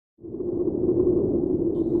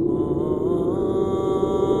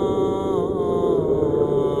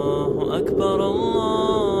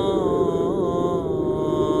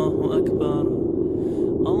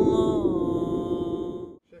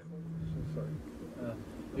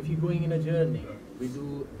If you're going in a journey, we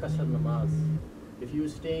do Qasr namaz. If you're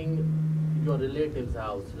staying in your relative's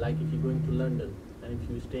house, like if you're going to London, and if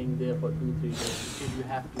you're staying there for 2-3 days, still you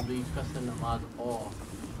have to read Qasr namaz, or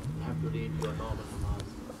you have to read your normal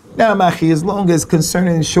namaz. Now, Mahi, as long as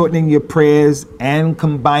concerning shortening your prayers and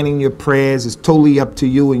combining your prayers is totally up to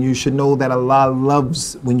you, and you should know that Allah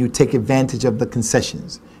loves when you take advantage of the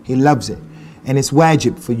concessions. He loves it. And it's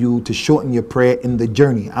wajib for you to shorten your prayer in the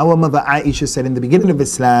journey. Our mother Aisha said in the beginning of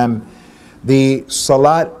Islam, the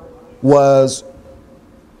salat was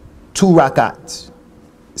 2 rakats,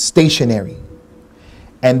 stationary.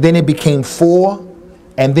 And then it became 4,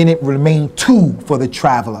 and then it remained 2 for the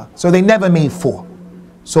traveler. So they never made 4.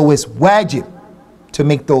 So it's wajib to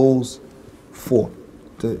make those 4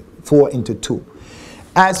 into 2.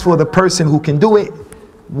 As for the person who can do it,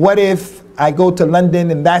 what if I go to London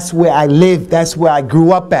and that's where I live, that's where I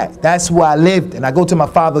grew up at, that's where I lived, and I go to my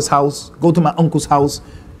father's house, go to my uncle's house?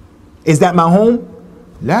 Is that my home?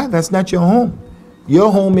 No, that's not your home.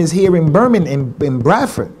 Your home is here in Birmingham, in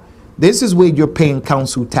Bradford. This is where you're paying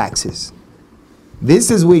council taxes. This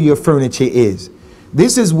is where your furniture is.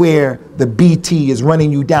 This is where the BT is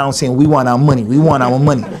running you down saying, we want our money, we want our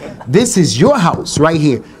money. This is your house right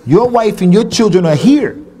here. Your wife and your children are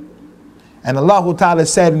here. And Allah Ta'ala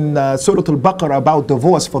said in Surah Al-Baqarah about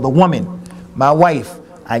divorce for the woman. My wife,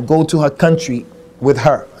 I go to her country with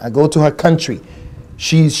her. I go to her country.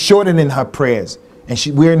 She's shortening her prayers. And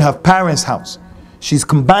we're in her parents' house. She's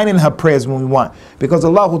combining her prayers when we want. Because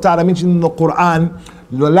Allah Ta'ala mentioned in the Quran,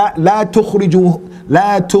 لا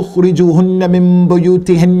تخرجوهن من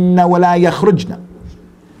بيوتهن ولا يخرجن.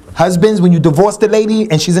 Husbands, when you divorce the lady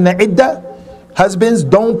and she's in the iddah, husbands,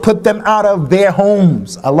 don't put them out of their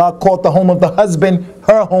homes. Allah called the home of the husband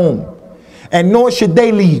her home. And nor should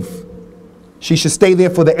they leave. She should stay there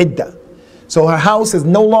for the iddah. So her house is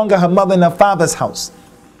no longer her mother and her father's house.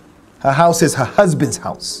 Her house is her husband's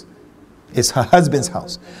house. It's her husband's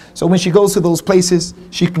house. So when she goes to those places,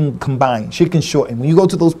 she can combine, she can shorten. When you go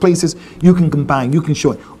to those places, you can combine, you can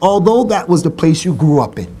shorten. Although that was the place you grew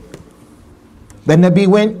up in. The Nabi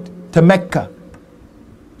went to Mecca.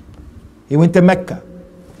 He went to Mecca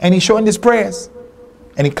and he shortened his prayers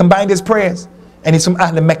and he combined his prayers, and he's from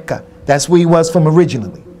Ahl Mecca. That's where he was from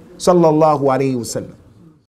originally. Sallallahu Alaihi Wasallam.